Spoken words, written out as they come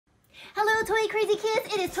Hello, Toy Crazy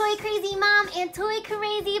Kids. It is Toy Crazy Mom and Toy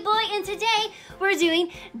Crazy Boy, and today we're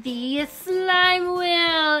doing the slime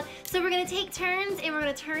wheel. So we're gonna take turns and we're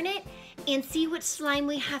gonna turn it and see which slime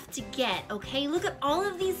we have to get, okay? Look at all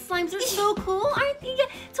of these slimes. They're so cool, aren't they?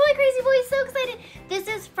 Toy Crazy Boy is so excited. This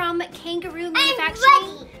is from Kangaroo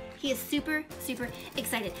Manufacturing. He is super, super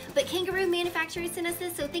excited. But Kangaroo Manufacturing sent us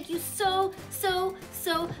this, so thank you so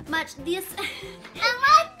much. This I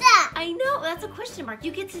like that. I know, that's a question mark.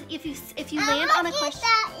 You get to, if you land on a question.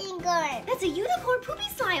 That's a unicorn poopy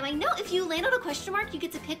slime. I know. If you land on a question mark, you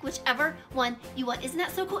get to pick whichever one you want. Isn't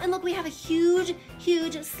that so cool? And look, we have a huge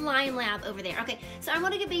slime lab over there. Okay, so I'm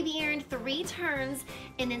gonna give baby Aaron 3 turns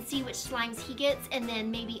and then see which slimes he gets, and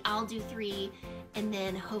then maybe I'll do 3. And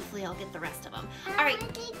then hopefully I'll get the rest of them. All right.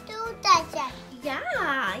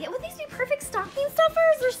 Yeah, would these be perfect stocking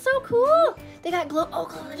stuffers? They're so cool. They got glow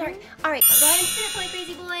in the dark. All right, go ahead and spin it, Toy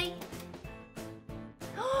Crazy Boy.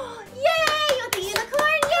 Oh, yay, you want the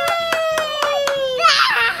unicorn, yay!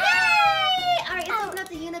 Yay! All right, let's open up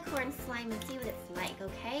the unicorn slime and see what it's like,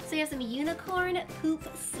 okay? So we have some unicorn poop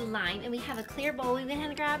slime, and we have a clear bowl we went ahead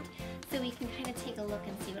and grabbed so we can kind of take a look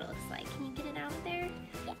and see what it looks like. Can you get it out of there?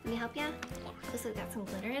 Let me help you? Looks like it's got some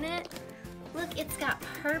glitter in it. Look, it's got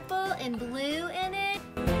purple and blue in it.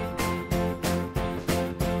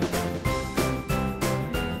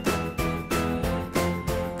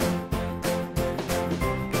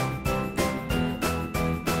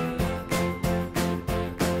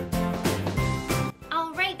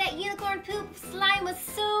 All right, that unicorn poop slime was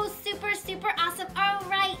so super awesome. All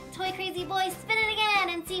right, Toy Crazy Boy, spin it again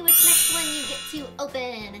and see which next one you get to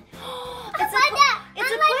open. It's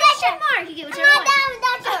a question mark. You get whichever one.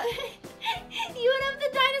 You went up the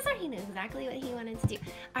dinosaur. He knew exactly what he wanted to do.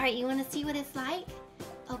 All right, you want to see what it's like?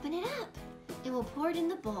 Open it up, and we'll pour it in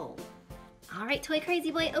the bowl. All right, Toy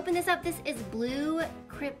Crazy Boy, open this up. This is blue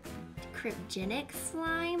Cryptogenic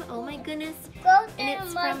slime. Oh my goodness. And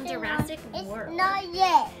it's from Jurassic World. Not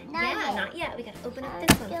yet. Not yet. We gotta open up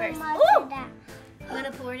this one first. Ooh! You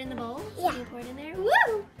wanna pour it in the bowl? Yeah. So you pour it in there.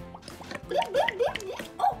 Woo!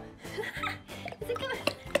 Oh! Is it coming?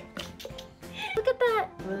 Look at that.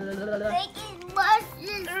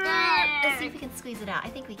 Let's see if we can squeeze it out. I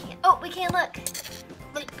think we can. Oh, we can, look.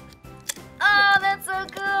 Oh, that's so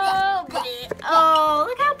cool. Oh,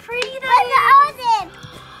 look how pretty that is.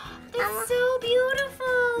 It's so beautiful.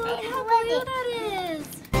 Look how blue that is.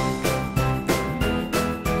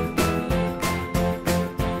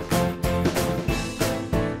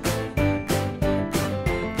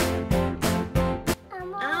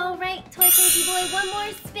 All right, Toy Crazy Boy, one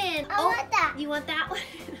more spin. I want that. You want that one?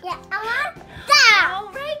 Yeah, I want that.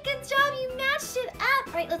 All right, good job. You matched it up.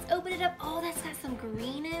 All right, let's open it up. Oh, that's got some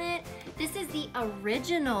green in it. This is the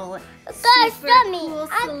original super cool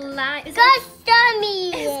slime. It's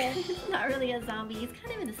not really a zombie. He's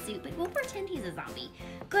kind of in a suit, but we'll pretend he's a zombie.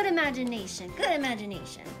 Good imagination. Good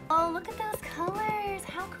imagination. Oh, look at those colors.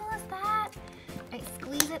 How cool is that? All right,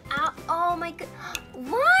 squeeze it out. Oh my god.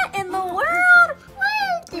 What in the world?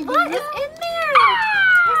 What is in there?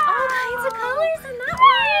 There's all kinds of colors in that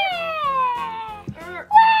one.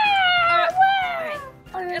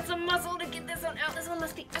 All right, get some muscle to get this one out. This one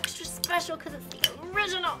must be extra special because it's the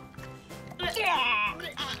original. I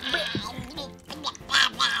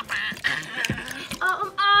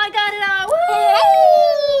got it out.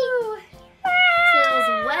 Woo! Feels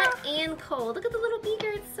wet and cold. Look at the little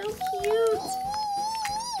beaker. It's so cute.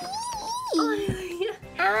 Oh, yeah.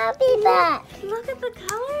 I'll be back. Look at the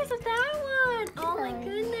colors of that one. Oh my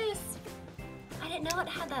goodness. I didn't know it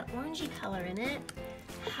had that orangey color in it.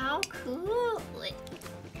 How cool.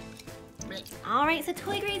 All right, so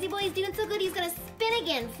Toy Crazy Boy is doing so good. He's gonna spin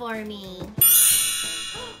again for me.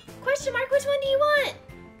 Question mark, which one do you want?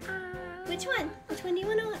 Which one? Which one do you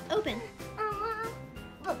want to open?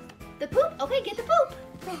 The poop? Okay, get the poop.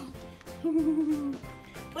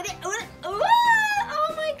 Oh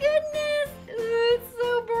my goodness. It's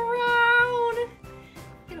so brown.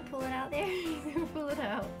 I'm gonna pull it out there. I'm gonna pull it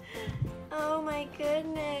out. Oh my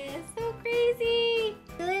goodness. So crazy.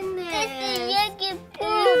 Goodness. It's a yucky poop.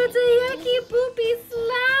 Ooh, it's a yucky poopy slime.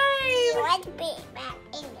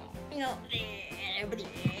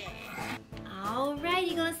 All right,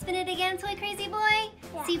 you gonna spin it again, Toy Crazy Boy?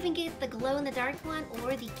 Yeah. See if we can get the glow in the dark one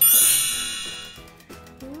or the kiss.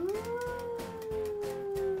 Ooh.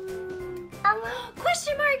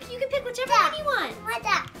 Question mark. You can pick whichever one you want. What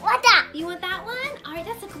that? You want that one? All right,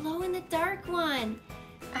 that's a glow in the dark one.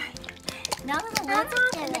 All right. Now that the lid's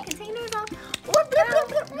off and the container's off.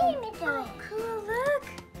 Oh, cool, look.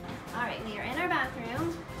 All right, we are in our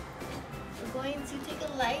bathroom. We're going to take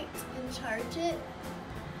a light and charge it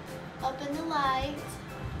up in the light.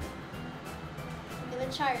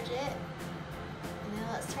 to charge it. And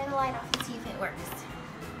now let's turn the light off and see if it works.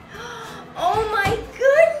 Oh my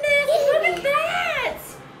goodness! Look at that!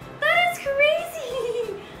 That is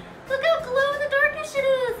crazy! Look how glow in the darkness it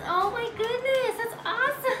is! Oh my goodness, that's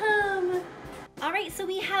awesome! All right, so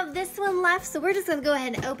we have this one left, so we're just gonna go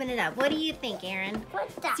ahead and open it up. What do you think, Aaron?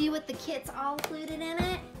 What's that? See what the kit's all included in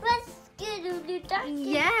it? Let's do that.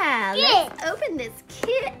 Yeah, let's open this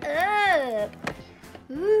kit up.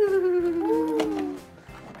 Ooh.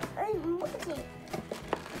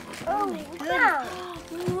 Oh my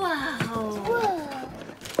goodness. Wow.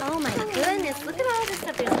 Oh my goodness, look at all this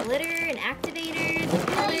stuff. There's glitter and activators and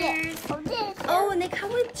colors. Oh, and they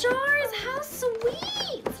come with jars. How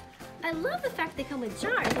sweet. I love the fact they come with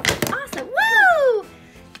jars. It's awesome. Woo!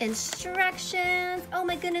 Instructions. Oh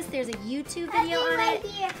my goodness, there's a YouTube video on it.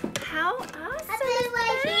 How awesome is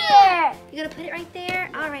that? You're gonna put it right there?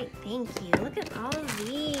 All right, thank you. Look at all of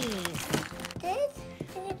these.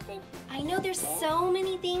 I know there's so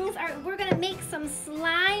many things. All right, we're gonna make some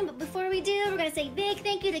slime, but before we do, we're gonna say big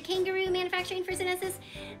thank you to Kangaroo Manufacturing for sending us this.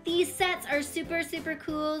 These sets are super, super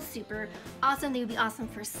cool, super awesome. They would be awesome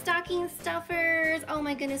for stocking stuffers. Oh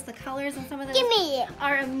my goodness, the colors on some of them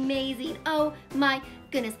are amazing. Oh my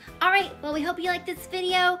goodness. All right, well, we hope you liked this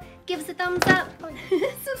video. Give us a thumbs up,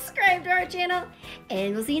 subscribe to our channel,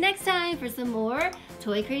 and we'll see you next time for some more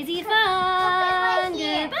Toy Crazy fun.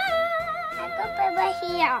 Goodbye. I go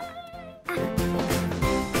over here.